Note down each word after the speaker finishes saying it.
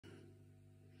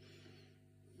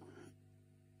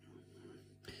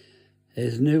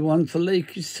Here's a new one for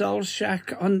Leekie Soul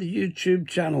Shack on the YouTube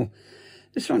channel.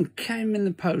 This one came in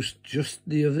the post just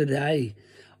the other day.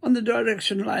 On the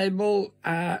direction label,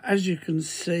 as you can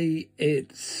see,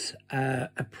 it's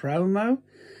a promo.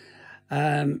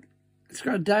 It's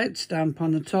got a date stamp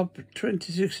on the top,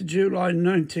 26th of July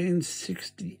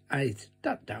 1968.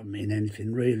 That don't mean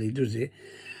anything really, does it?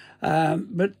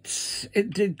 But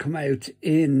it did come out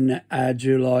in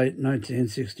July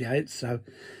 1968, so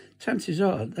chances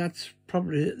are that's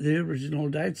probably the original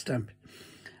date stamp.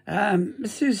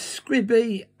 This is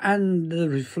Squibby and the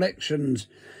Reflections.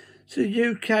 It's a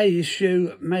UK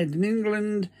issue made in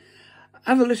England.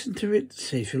 Have a listen to it,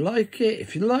 see if you like it.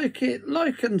 If you like it,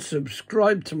 like and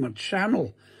subscribe to my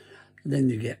channel. Then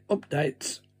you get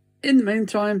updates. In the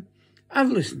meantime,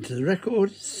 have a listen to the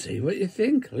record, see what you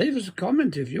think. Leave us a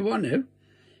comment if you want to.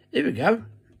 Here we go.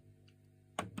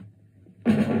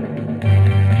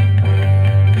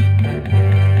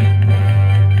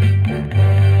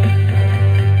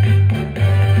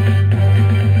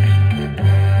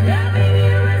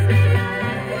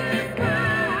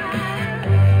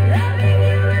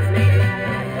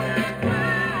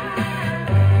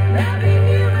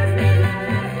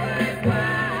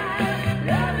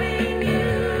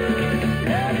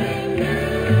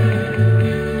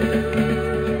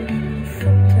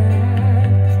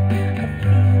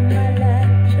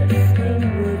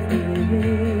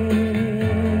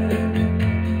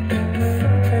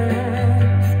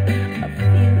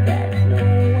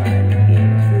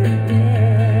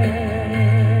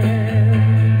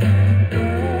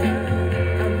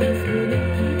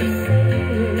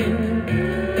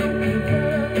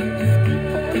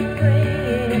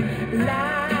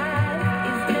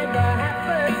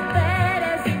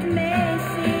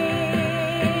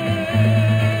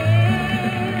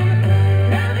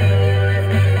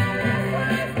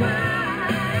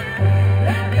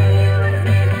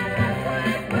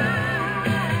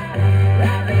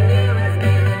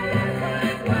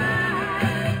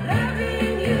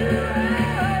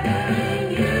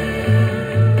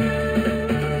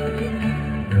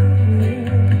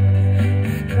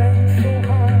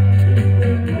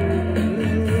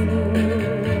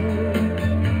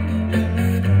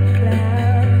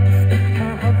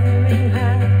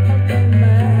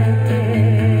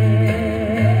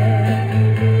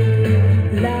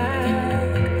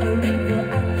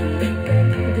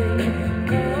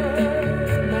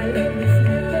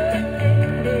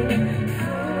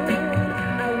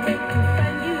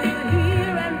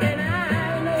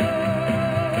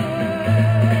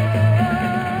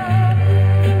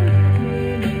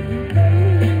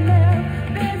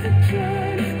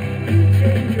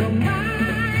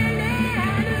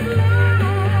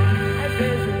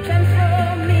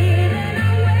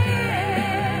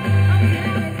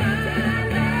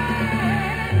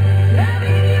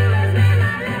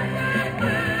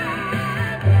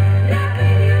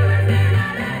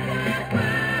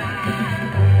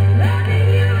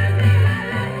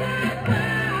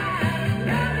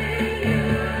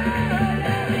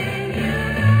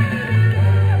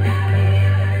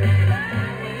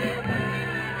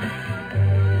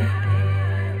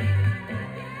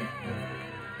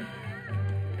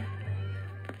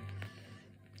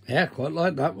 Yeah, quite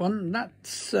like that one.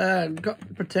 That's got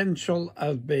the potential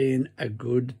of being a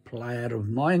good player of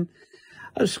mine.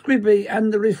 A Squibby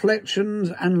and the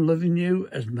Reflections and Loving You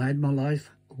has made my life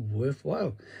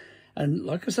worthwhile. And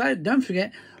like I say, don't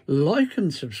forget, like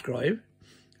and subscribe.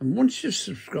 And once you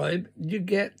subscribe, you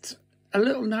get a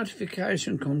little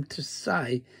notification come to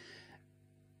say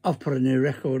I've put a new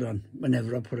record on,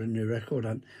 whenever I put a new record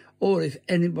on. Or if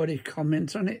anybody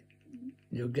comments on it,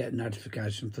 you'll get a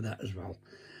notification for that as well.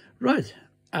 Right,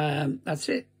 that's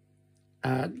it.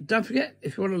 Don't forget,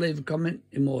 if you want to leave a comment,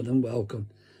 you're more than welcome.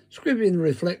 Squibby and the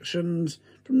Reflections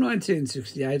from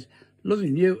 1968.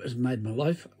 Loving You has made my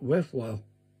life worthwhile.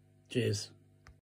 Cheers.